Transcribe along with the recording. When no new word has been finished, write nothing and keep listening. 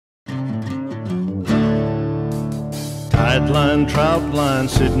Sideline, trout line,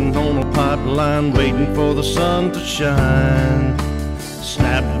 sitting on a pipeline, waiting for the sun to shine.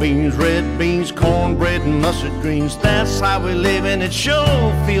 Snap beans, red beans, cornbread, and mustard greens, that's how we live, and it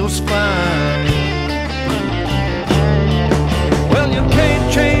sure feels fine. Well, you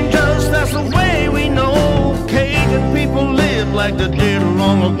can't change us, that's the way we know. Cajun people live like they did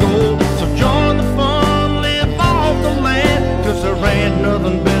long ago. So join the fun, live off the land, 'cause there ain't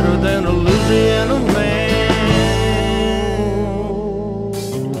nothing better than a Louisiana man.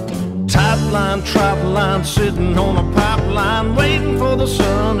 Line, trout line, sitting on a pipeline, waiting for the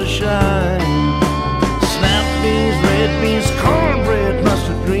sun to shine. Snap beans, red beans, cornbread,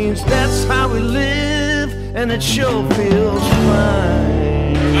 mustard greens, that's how we live, and it sure feels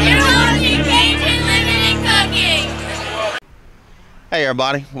fine. You're watching Cajun Living and Cooking. Hey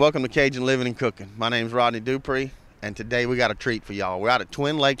everybody, welcome to Cajun Living and Cooking. My name's Rodney Dupree, and today we got a treat for y'all. We're out at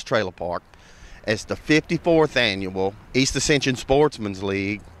Twin Lakes Trailer Park. It's the 54th annual East Ascension Sportsman's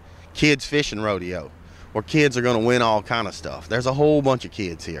League Kids Fishing Rodeo, where kids are going to win all kind of stuff. There's a whole bunch of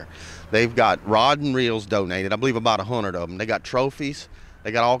kids here. They've got rod and reels donated, I believe about 100 of them. They got trophies,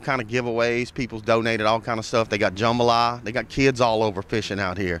 they got all kind of giveaways, people's donated all kind of stuff. They got jambalaya, they got kids all over fishing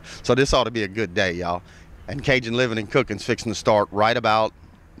out here. So this ought to be a good day, y'all. And Cajun Living and Cooking's fixing to start right about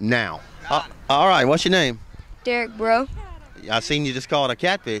now. All right, what's your name? Derek, bro. I seen you just caught a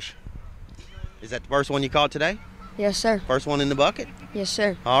catfish. Is that the first one you caught today? Yes, sir. First one in the bucket? Yes,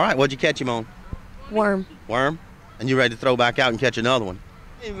 sir. All right, what'd you catch him on? Worm. Worm? And you ready to throw back out and catch another one?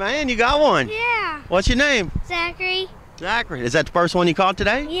 Hey man, you got one. Yeah. What's your name? Zachary. Zachary. Is that the first one you caught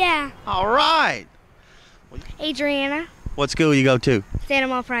today? Yeah. All right. Adriana. What school you go to? Santa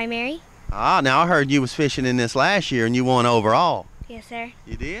Mall Primary. Ah, now I heard you was fishing in this last year and you won overall. Yes, sir.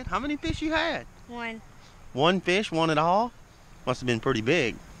 You did? How many fish you had? One. One fish, one at all? Must have been pretty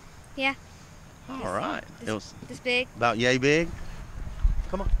big. Yeah. All right. It was This big. about yay big.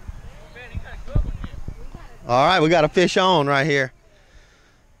 Come on. All right, we got a fish on right here.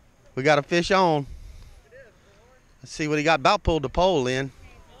 We got a fish on. Let's see what he got. About pulled the pole in.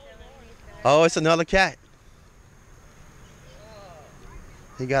 Oh, it's another cat.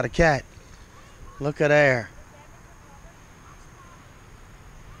 He got a cat. Look at there.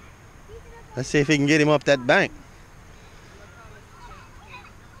 Let's see if he can get him up that bank.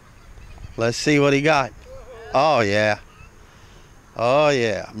 Let's see what he got. Oh, yeah. Oh,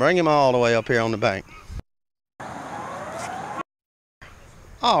 yeah. Bring him all the way up here on the bank.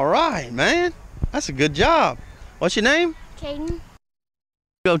 All right, man. That's a good job. What's your name? Caden.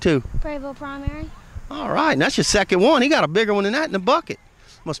 Go to? Prairieville Primary. All right, and that's your second one. He got a bigger one than that in the bucket.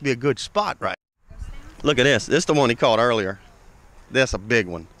 Must be a good spot, right? Look at this. This is the one he caught earlier. That's a big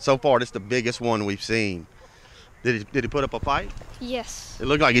one. So far, this is the biggest one we've seen. Did he put up a fight? Yes. It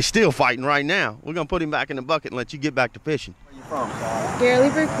looked like he's still fighting right now. We're going to put him back in the bucket and let you get back to fishing. Where you from? Gary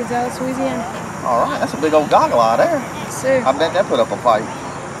Lieber, Gonzales, Louisiana. All right, that's a big old goggle eye there. Yes, sir. I bet that put up a fight.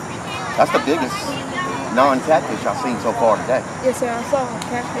 That's the biggest non-catfish I've seen so far today. Yes, sir. I saw a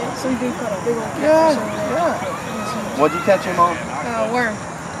catfish. Some dude caught a big old Yeah, catfish over there. yeah. What'd you catch him on? Worm.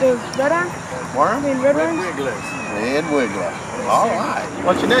 The red eye? Worm? I mean, red worms? Red wiggler. All right.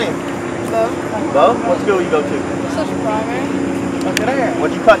 What's your name? So, Bo? What school you go to? social primary. Look at there.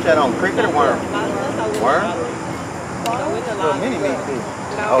 What'd you catch that on? Cricket or worm? Worm? Little mini meat fish.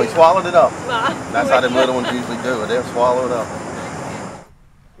 Oh, he swallowed it up. That's how them little ones usually do it. They'll swallow it up.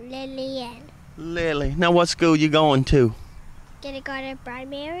 Lillian. Lily. Now what school you going to? Kindergarten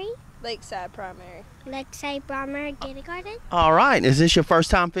Primary. Lakeside primary. Lakeside Primary Kindergarten. All right. Is this your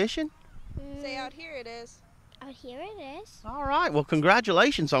first time fishing? Say out here it is. Out here it is. All right. Well,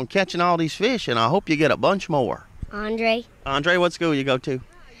 congratulations on catching all these fish, and I hope you get a bunch more. Andre. Andre, what school you go to?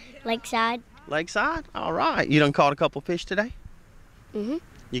 Lakeside. Lakeside? All right. You done caught a couple fish today? Mm-hmm.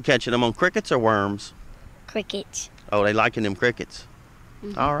 You catching them on crickets or worms? Crickets. Oh, they liking them crickets.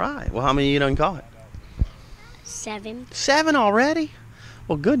 Mm-hmm. All right. Well, how many you done caught? 7. 7 already?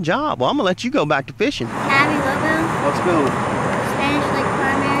 Well, good job. Well, I'm going to let you go back to fishing. Abby Logo. What school? Spanish Lake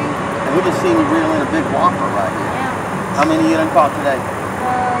Primary. We just seen you reel in a big whopper right here. Yeah. How many you done caught today?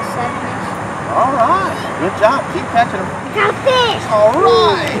 7-ish. All right. Good job. Keep catching them. Got a fish. All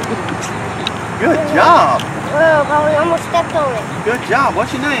right. Good job. Whoa, I almost stepped on it. Good job.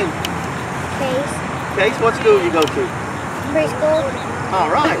 What's your name? Case. Case, what school you go to? Preschool. All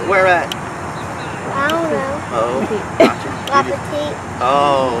right. Where at? I don't know. Oh, gotcha. La Petite.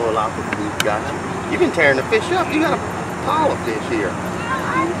 Oh, La Petite. Gotcha. You've been tearing the fish up. You got a pile of fish here.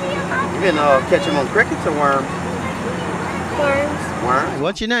 You been catching them on crickets or worms? Worms. Worms.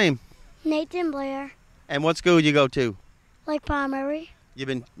 What's your name? Nathan Blair. And what school you go to? Lake Primary. You've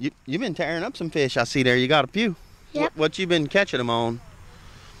been tearing up some fish. I see there. You got a few. Yep. What you been catching them on?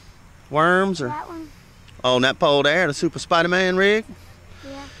 Worms or That one. on that pole there, the Super Spider-Man rig?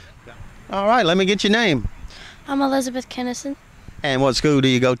 Yeah. All right, let me get your name. I'm Elizabeth Kennison. And what school do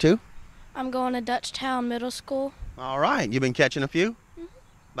you go to? I'm going to Dutchtown Middle School. All right, you been catching a few?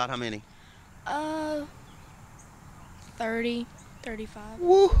 About how many? 30, 35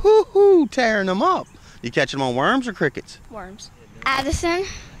 Woo-hoo-hoo, tearing them up. You catching them on worms or crickets? worms. Addison.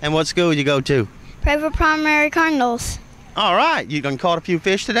 And what school you go to? Private Primary Cardinals. All right, you done caught a few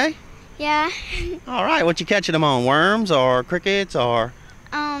fish today? Yeah. All right, what you catching them on? Worms or crickets or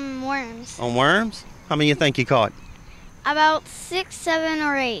Worms. on worms? How many you think you caught? About 6, 7,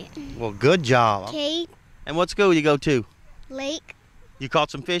 or 8. Well, good job. Kate. And what school you go to? Lake. You caught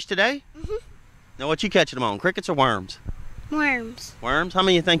some fish today? Mhm. Now what you catching them on? Crickets or worms? Worms. Worms? How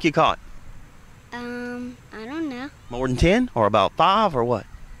many you think you caught? I don't know. More than 10 or about 5 or what?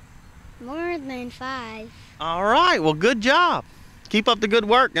 More than 5. All right, well, good job. Keep up the good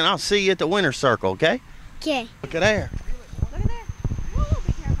work and I'll see you at the winner's circle, okay? Okay. Look at there. Look at that. Woo,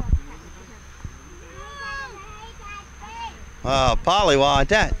 be careful. Pollywog at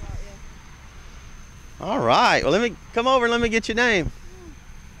that. All right, well, let me come over and let me get your name.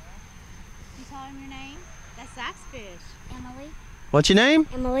 You told him your name? That's Zach's fish. Emily. What's your name?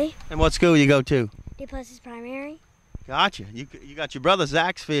 Emily. And what school you go to? D plus is primary. Gotcha. You got your brother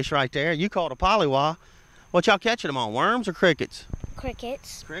Zach's fish right there. You caught a pollywog. What y'all catching them on, worms or crickets?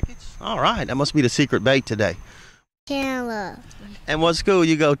 Crickets. Crickets? All right, that must be the secret bait today. Cantaloupe. And what school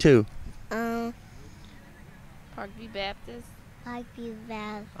you go to? Parkview Baptist. Lakeview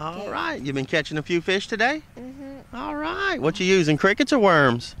Valley. All right, you been catching a few fish today? Mm-hmm. All right, what you using, crickets or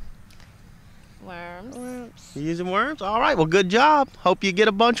worms? Worms. Worms. You using worms? All right, well, good job. Hope you get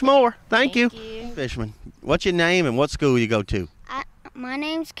a bunch more. Thank you. Fisherman, what's your name and what school you go to? My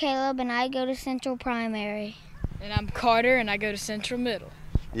name's Caleb and I go to Central Primary. And I'm Carter, and I go to Central Middle.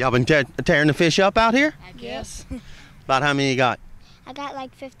 Y'all been tearing the fish up out here? I guess. About how many you got? I got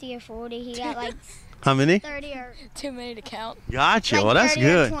like 50 or 40. He got like How many? 30 or Too many to count. Gotcha. like Well, that's 30 or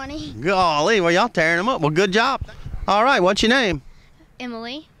good. 20. Golly, well, y'all tearing them up. Well, good job. All right, what's your name?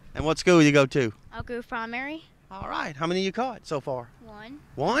 Emily. And what school you go to? Elk Grove Primary. All right, how many you caught so far? 1.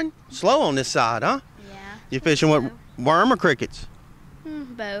 One? Slow on this side, huh? Yeah. You fishing with worm or crickets?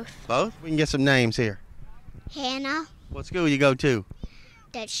 Both. Both? We can get some names here. Hannah. What school you go to?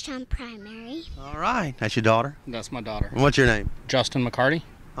 Dutchtown Primary. All right, that's your daughter. That's my daughter. And what's your name? Justin McCarty.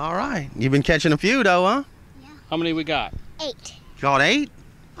 All right, you've been catching a few though, huh? How many we got? 8. Caught 8?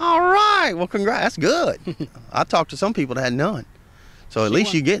 All right, well, congrats. That's good. I talked to some people that had none. So at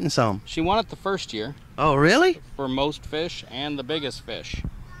least you're getting some. She won it the first year Oh, really? for most fish and the biggest fish.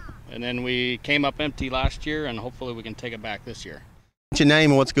 And then we came up empty last year, and hopefully we can take it back this year. What's your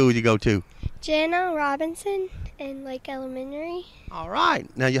name and what school you go to? Jenna Robinson in Lake Elementary. All right.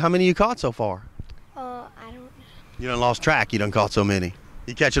 Now, how many you caught so far? I don't You done lost track. You done caught so many.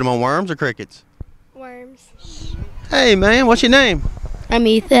 You catching them on worms or crickets? worms. Hey, man, what's your name? I'm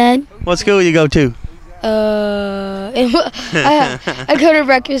Ethan. What school you go to? I go to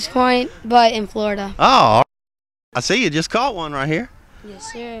Breakfast Point, but in Florida. Oh, I see you just caught one right here.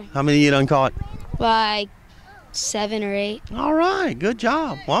 Yes, sir. How many you done caught? Like 7 or 8. All right, good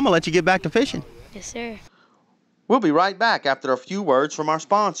job. Well, I'm going to let you get back to fishing. Yes, sir. We'll be right back after a few words from our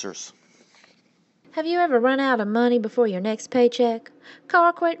sponsors. Have you ever run out of money before your next paycheck?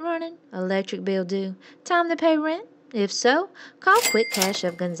 Car quit running? Electric bill due? Time to pay rent? If so, call Quick Cash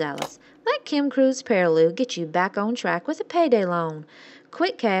of Gonzales. Let Kim Cruz Paraloo get you back on track with a payday loan.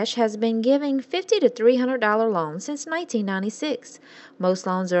 Quick Cash has been giving $50 to $300 loans since 1996. Most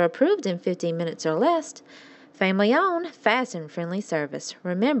loans are approved in 15 minutes or less. Family-owned, fast and friendly service.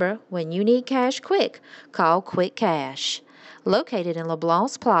 Remember, when you need cash quick, call Quick Cash. Located in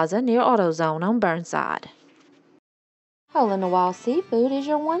LeBlanc's Plaza near AutoZone on Burnside. Hole-in-the-Wall Seafood is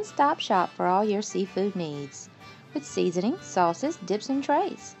your one-stop shop for all your seafood needs, with seasoning, sauces, dips, and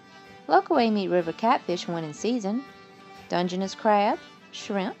trays. Local Amite River catfish when in season, Dungeness crab,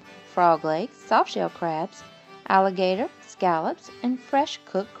 shrimp, frog legs, soft-shell crabs, alligator, scallops, and fresh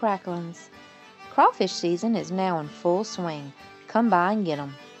cooked cracklings. Crawfish season is now in full swing. Come by and get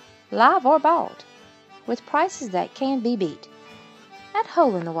 'em, live or bought, with prices that can be beat at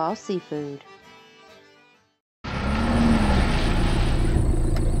Hole-in-the-Wall Seafood.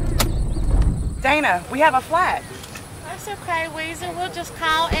 Dana, we have a flat. That's okay, Weezer. We'll just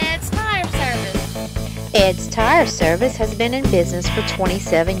call Ed's Tire Service. Ed's Tire Service has been in business for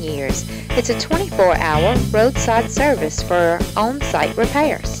 27 years. It's a 24-hour roadside service for on-site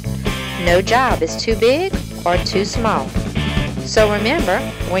repairs. No job is too big or too small. So remember,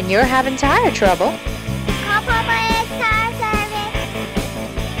 when you're having tire trouble, Call Papa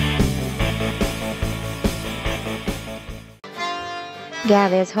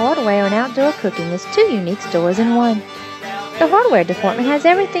Galvez Hardware and Outdoor Cooking is 2 unique stores in one. The hardware department has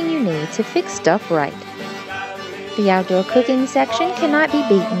everything you need to fix stuff right. The outdoor cooking section cannot be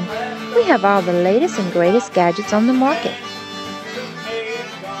beaten. We have all the latest and greatest gadgets on the market.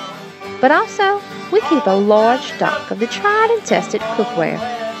 But also, we keep a large stock of the tried and tested cookware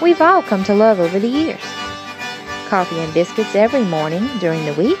we've all come to love over the years. Coffee and biscuits every morning during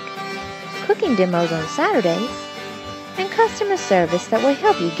the week, cooking demos on Saturdays, and customer service that will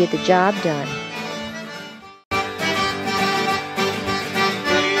help you get the job done.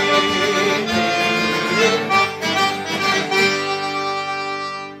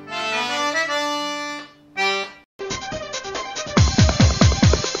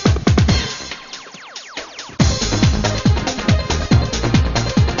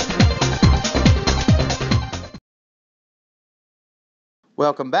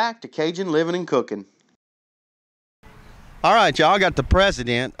 Welcome back to Cajun Living and Cooking. All right, y'all, got the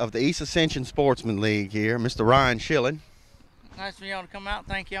president of the East Ascension Sportsman League here, Mr. Ryan Schilling. Nice for y'all to come out.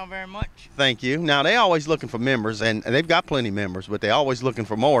 Thank y'all very much. Thank you. Now, they always looking for members, and they've got plenty of members, but they always looking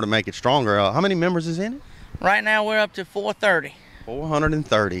for more to make it stronger. How many members is in it? Right now, we're up to 430.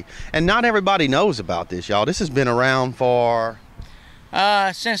 430. And not everybody knows about this, y'all. This has been around for...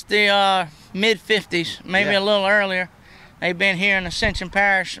 Since the mid-50s, maybe a little earlier. They've been here in Ascension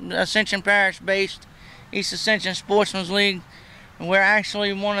Parish-based East Ascension Sportsman's League. And we're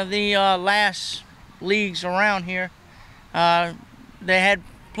actually one of the last leagues around here. They had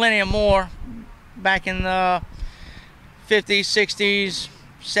plenty of more back in the 50s, 60s,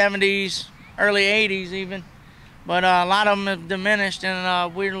 70s, early 80s even. But a lot of them have diminished,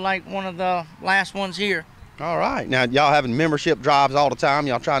 and we're like one of the last ones here. All right. Now, y'all having membership drives all the time.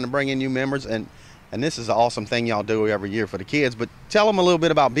 Y'all trying to bring in new members, and this is an awesome thing y'all do every year for the kids. But tell them a little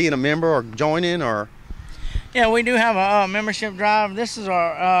bit about being a member or joining, or... Yeah, we do have a membership drive. This is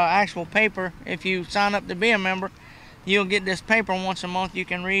our actual paper. If you sign up to be a member, you'll get this paper once a month you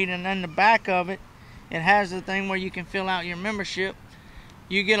can read, and then the back of it, it has the thing where you can fill out your membership.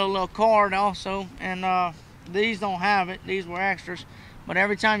 You get a little card also, and these don't have it. These were extras. But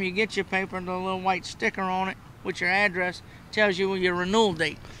every time you get your paper, the little white sticker on it with your address tells you your renewal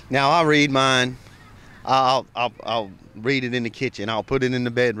date. Now, I read mine. I'll read it in the kitchen. I'll put it in the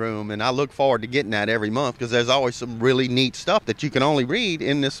bedroom, and I look forward to getting that every month because there's always some really neat stuff that you can only read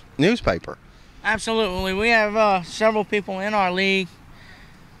in this newspaper. Absolutely. We have several people in our league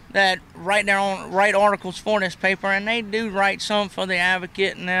that write articles for this paper, and they do write some for the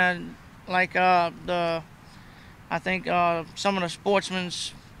Advocate, and like I think some of the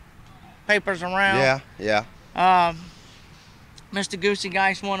sportsmen's papers around. Yeah. Mr. Goosey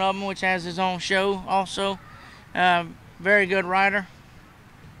Geist, one of them, which has his own show also. Very good writer.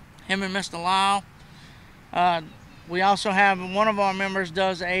 Him and Mr. Lyle. We also have one of our members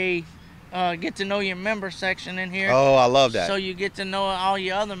does a get to know your member section in here. Oh, I love that. So you get to know all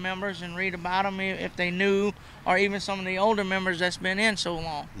your other members and read about them if they knew, or even some of the older members that's been in so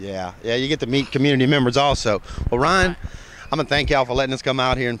long. Yeah, you get to meet community members also. Well, Ryan, I'm going to thank y'all for letting us come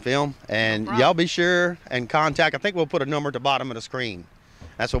out here and film. And y'all be sure and contact. I think we'll put a number at the bottom of the screen.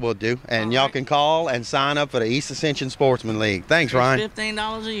 That's what we'll do. And y'all can call and sign up for the East Ascension Sportsman League. Thanks, Ryan.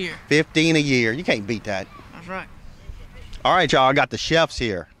 $15 a year. $15 a year. You can't beat that. That's right. All right, y'all. I got the chefs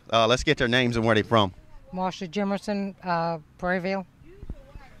here. Let's get their names and where they from. Marsha Jimerson, Prairieville.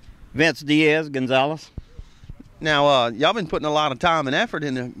 Vince Diaz, Gonzales. Now, y'all been putting a lot of time and effort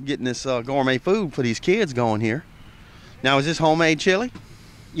into getting this gourmet food for these kids going here. Now, is this homemade chili?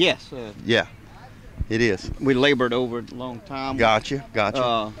 Yes. Yeah, it is. We labored over it a long time.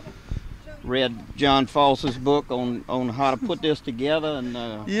 Gotcha. Read John Foss's book on how to put this together,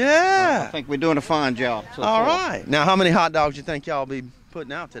 and yeah, I think we're doing a fine job. All right. Now, how many hot dogs you think y'all be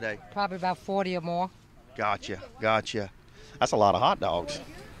putting out today? Probably about 40 or more. Gotcha. That's a lot of hot dogs.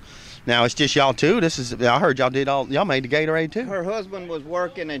 Now it's just y'all two. I heard y'all made the Gatorade too. Her husband was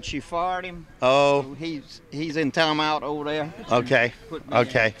working and she fired him. Oh. So he's in timeout over there. Okay.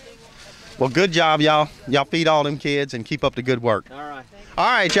 Well, good job, y'all. Y'all feed all them kids and keep up the good work. All right. All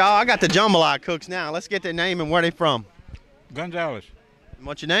right, y'all. I got the jambalaya cooks now. Let's get their name and where they from. Gonzales. And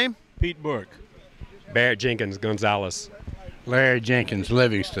what's your name? Pete Burke. Barrett Jenkins, Gonzales. Larry Jenkins,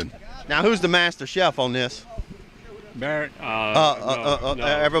 Livingston. Now, who's the master chef on this? Barrett.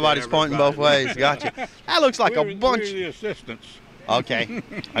 Everybody's pointing both ways. Gotcha. That looks like a bunch. We're the assistants. Okay,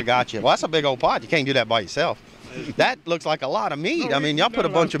 I got you. Well, that's a big old pot. You can't do that by yourself. That looks like a lot of meat. I mean, y'all put a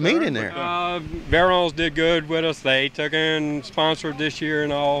bunch of meat in there. Barrels did good with us. They took in, sponsored this year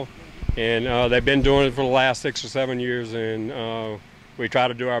and all, and they've been doing it for the last 6 or 7 years, and we try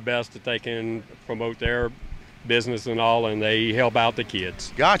to do our best to take in, promote their business and all, and they help out the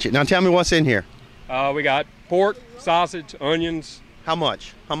kids. Gotcha. Now tell me what's in here. We got pork, sausage, onions. How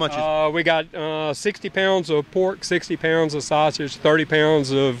much? How much is We got 60 pounds of pork, 60 pounds of sausage, 30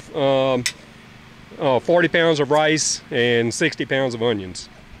 pounds of 40 pounds of rice, and 60 pounds of onions.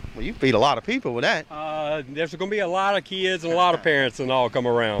 Well, you feed a lot of people with that. There's going to be a lot of kids and a lot of parents and all come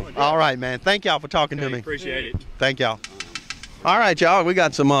around. All right, man. Thank y'all for talking to me. Appreciate it. Thank y'all. All right, y'all. We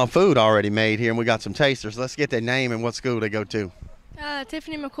got some food already made here, and we got some tasters. Let's get their name and what school they go to.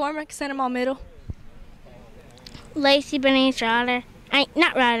 Tiffany McCormick, Santa Mall Middle. Lacey Bernice Ryder.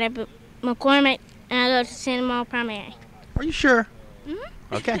 Not Ryder, but McCormick, and I go to Santa Mall Primary. Are you sure?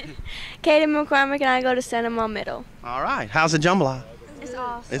 Mm-hmm. Okay. Katie McCormick, and I go to Santa Mall Middle. All right. How's the jambalaya? It's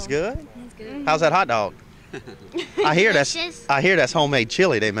awesome. It's good? It's good. How's that hot dog? I hear that's homemade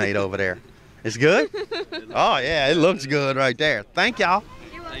chili they made over there. It's good? Oh, yeah, it looks good right there. Thank y'all.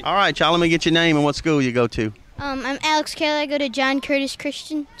 All right, y'all, let me get your name and what school you go to. I'm Alex Kelly. I go to John Curtis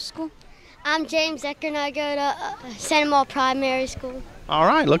Christian School. I'm James Ecker, and I go to Santa Mall Primary School. All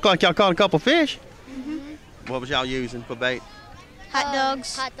right, look like y'all caught a couple fish. Mm-hmm. What was y'all using for bait? Hot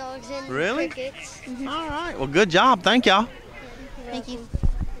dogs. Hot dogs and really? crickets. Mm-hmm. All right, well, good job. Thank y'all. Thank you.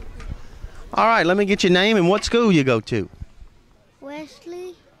 All right, let me get your name and what school you go to.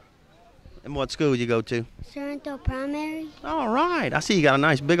 Wesley. And what school you go to? Sorrento Primary. All right, I see you got a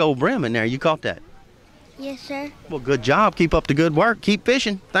nice big old brim in there. You caught that? Yes, sir. Well, good job. Keep up the good work. Keep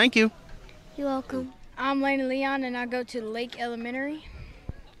fishing. Thank you. You're welcome. I'm Lana Leon, and I go to Lake Elementary.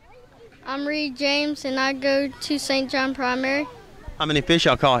 I'm Reed James, and I go to St. John Primary. How many fish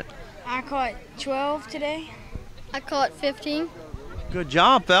y'all caught? I caught 12 today. I caught 15. Good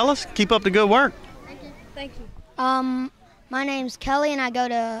job, fellas. Keep up the good work. Thank you. Thank you. My name's Kelly, and I go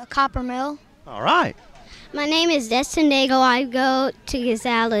to Copper Mill. All right. My name is Destin Dago. I go to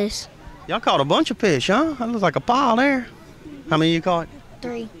Gonzales. Y'all caught a bunch of fish, huh? That looks like a pile there. How many you caught?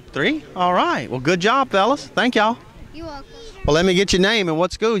 3. 3? All right. Well, good job, fellas. Thank y'all. You're welcome. Well, let me get your name and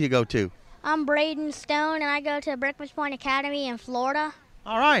what school you go to. I'm Braden Stone, and I go to Breakfast Point Academy in Florida.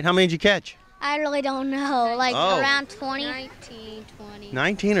 All right. How many did you catch? I really don't know. Around 20. 19, 20.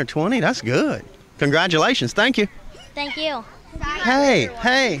 19 or 20? That's good. Congratulations. Thank you. Thank you.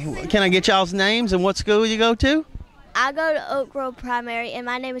 Hey, can I get y'all's names and what school you go to? I go to Oak Grove Primary, and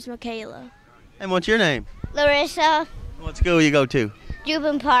my name is Michaela. And what's your name? Larissa. What school you go to?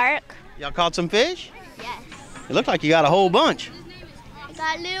 Jubin Park. Y'all caught some fish? Yes. It looked like you got a whole bunch. I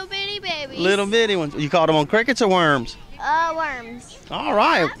got little bitty babies. Little bitty ones. You caught them on crickets or worms? Worms. All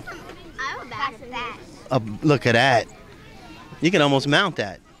right. I'm about that. Look at that. You can almost mount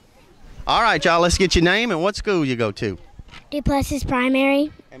that. All right, y'all, let's get your name and what school you go to. Duplessis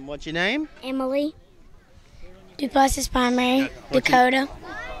Primary. And what's your name? Emily. Duplessis Primary. Dakota.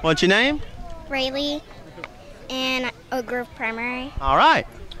 What's your name? Rayleigh. And Oak Grove Primary. All right.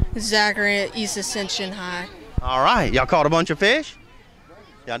 Zachary at East Ascension High. All right. Y'all caught a bunch of fish?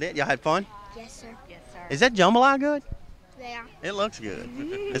 Y'all did? Y'all had fun? Yes, sir. Yes, sir. Is that jambalaya good? Yeah. It looks good.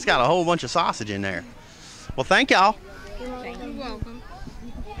 It's got a whole bunch of sausage in there. Well, thank y'all. You're welcome.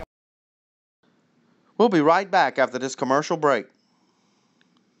 We'll be right back after this commercial break.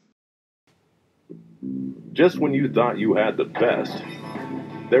 Just when you thought you had the best,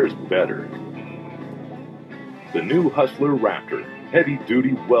 there's better. The new Hustler Raptor,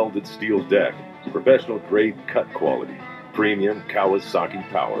 heavy-duty welded steel deck, professional grade cut quality, premium Kawasaki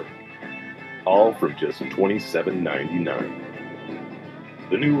power, all from just $27.99.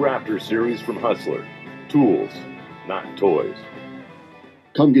 The new Raptor series from Hustler, tools, not toys.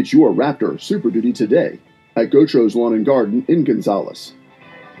 Come get your Raptor Super Duty today at Gotro's Lawn and Garden in Gonzales.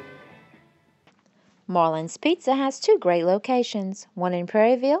 Marlin's Pizza has 2 great locations, one in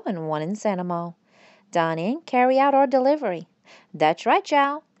Prairieville and one in Santa Mall. Dine in, carry out, or delivery. That's right,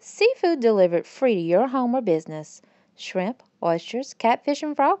 y'all. Seafood delivered free to your home or business. Shrimp, oysters, catfish,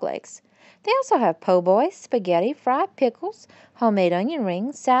 and frog legs. They also have po' boy, spaghetti, fried pickles, homemade onion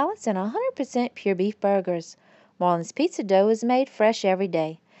rings, salads, and 100% pure beef burgers. Marlin's Pizza dough is made fresh every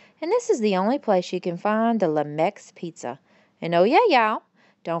day. And this is the only place you can find the Lamex Pizza. And oh yeah, y'all,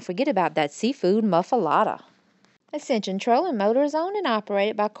 don't forget about that seafood muffalata. Ascension Trolling Motor is owned and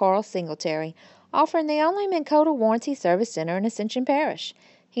operated by Carl Singletary, offering the only Minn Kota Warranty Service Center in Ascension Parish.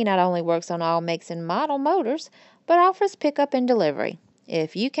 He not only works on all makes and model motors, but offers pickup and delivery.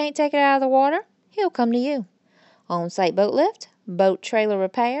 If you can't take it out of the water, he'll come to you. On-site boat lift, boat trailer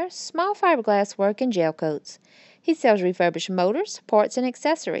repair, small fiberglass work, and gel coats. He sells refurbished motors, parts, and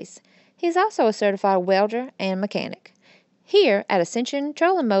accessories. He's also a certified welder and mechanic. Here at Ascension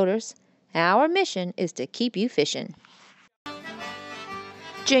Trolling Motors, our mission is to keep you fishing.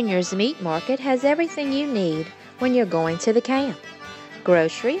 Junior's Meat Market has everything you need when you're going to the camp.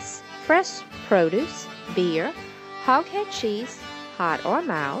 Groceries, fresh produce, beer, hoghead cheese, hot or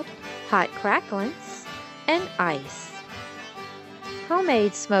mild, hot cracklings, and ice.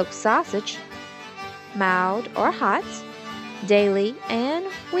 Homemade smoked sausage, mild or hot, daily and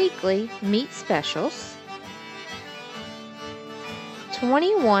weekly meat specials,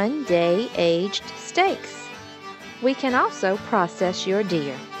 21-day aged steaks. We can also process your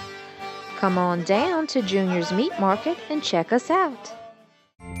deer. Come on down to Junior's Meat Market and check us out.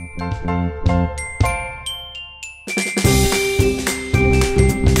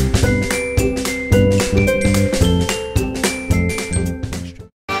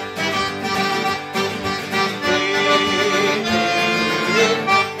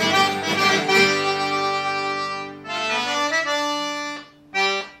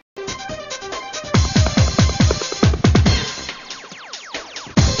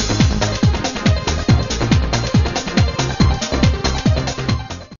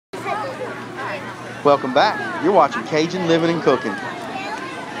 Welcome back. You're watching Cajun Living and Cooking.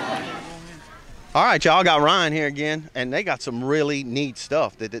 All right, y'all, got Ryan here again, and they got some really neat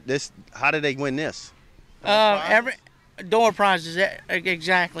stuff. How did they win this? Every door prizes,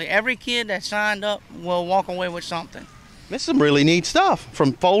 exactly. Every kid that signed up will walk away with something. This is some really neat stuff,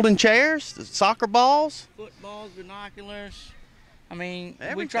 from folding chairs to soccer balls. Footballs, binoculars. I mean,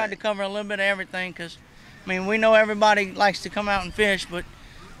 everything. We tried to cover a little bit of everything because, I mean, we know everybody likes to come out and fish, but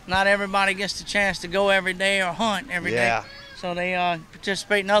not everybody gets the chance to go every day or hunt every day. So they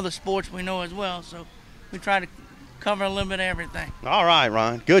participate in other sports we know as well. So we try to cover a little bit of everything. All right,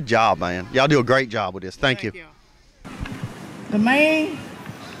 Ryan. Good job, man. Y'all do a great job with this. Thank you. The main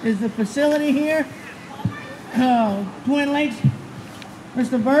is the facility here. Twin Lakes,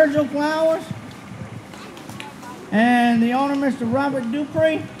 Mr. Virgil Flowers, and the owner, Mr. Robert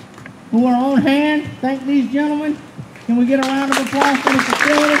Dupree, who are on hand. Thank these gentlemen. Can we get a round of applause for the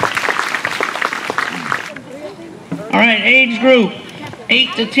facility? All right, age group,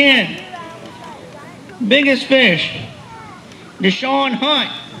 8 to 10. Biggest fish, Deshaun Hunt,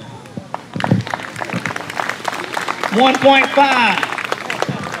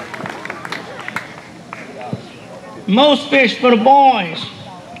 1.5. Most fish for the boys,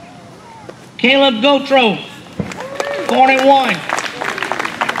 Caleb Gotro, 41.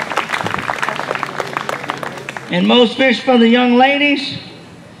 And most fish for the young ladies,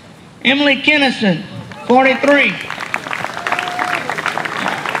 Emily Kennison, 43.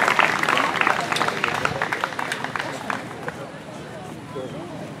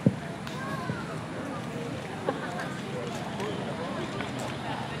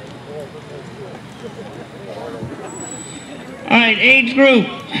 All right, age group,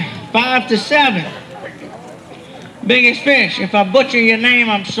 5 to 7. Biggest fish. If I butcher your name,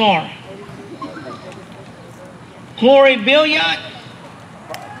 I'm sorry. Chloe Billiot,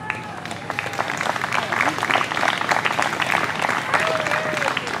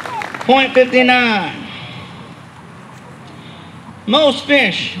 .59. Most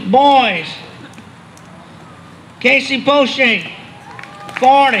fish, boys, Casey Poche,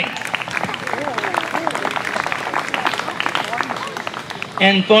 40.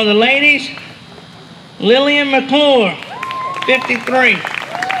 And for the ladies, Lillian McClure, 53.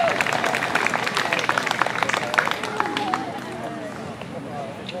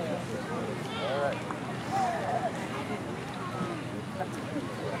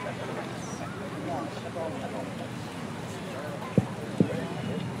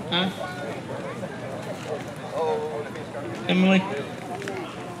 Emily.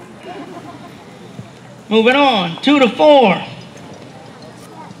 Moving on, 2 to 4.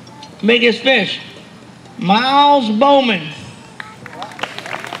 Biggest fish, Miles Bowman.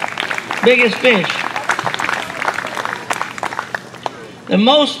 Biggest fish. The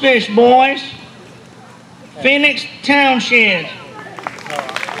most fish, boys, Phoenix Townshend.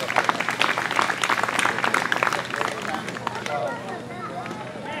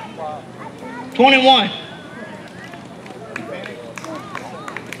 $21.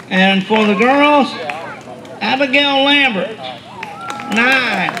 And for the girls, Abigail Lambert,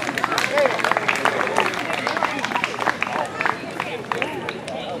 9.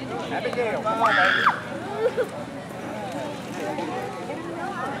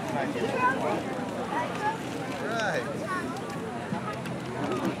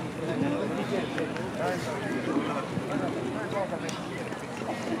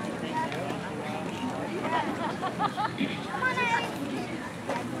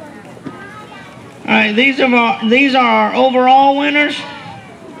 All right, these are our overall winners.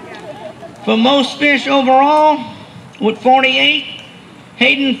 For most fish overall, with 48,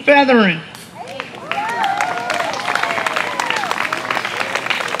 Hayden Feathering.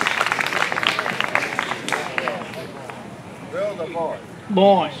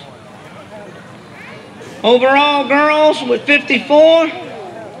 Boys. Overall girls with 54,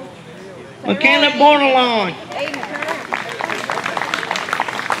 Michaela Bordelon.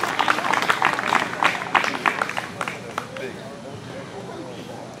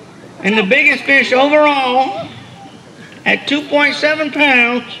 And the biggest fish overall at 2.7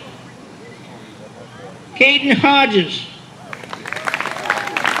 pounds, Caden Hodges.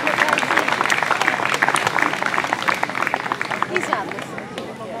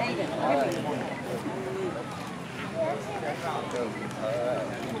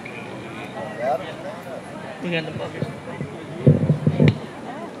 We got the bucket.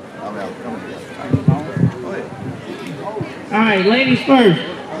 All right, ladies first.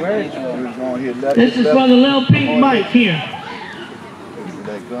 This is for the little pink bike here.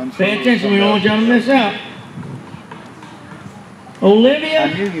 Pay attention, we don't want y'all to miss out. Olivia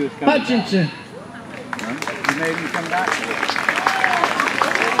Hutchinson. You made me come back to it.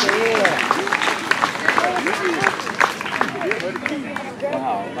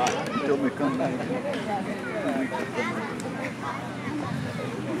 Wow, until we come back.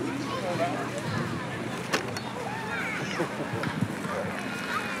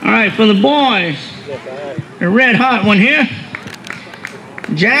 All right, for the boys, a red hot one here.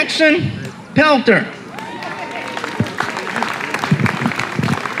 Jackson Pelter.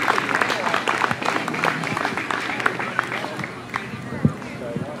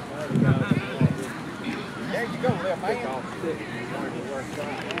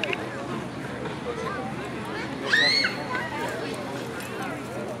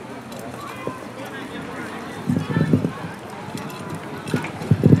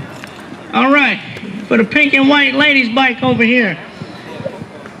 All right, for the pink and white ladies bike over here.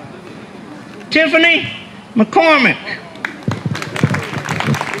 Tiffany McCormick.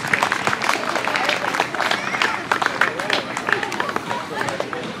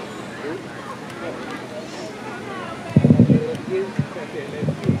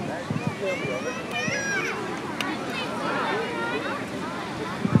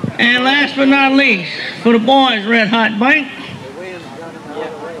 And last but not least, for the boys' red hot bike,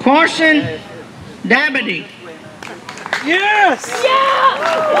 Carson Dabity. Yes!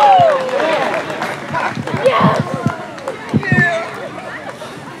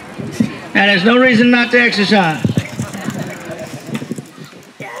 Now there's no reason not to exercise.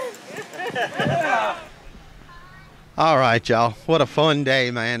 All right, y'all. What a fun day,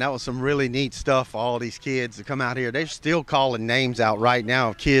 man. That was some really neat stuff for all these kids to come out here. They're still calling names out right now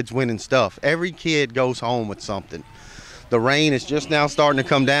of kids winning stuff. Every kid goes home with something. The rain is just now starting to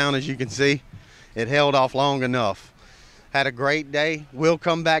come down, as you can see. It held off long enough. Had a great day. We'll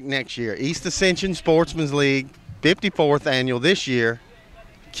come back next year. East Ascension Sportsman's League, 54th annual this year,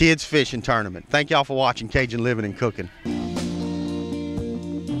 kids fishing tournament. Thank y'all for watching Cajun Living and Cooking.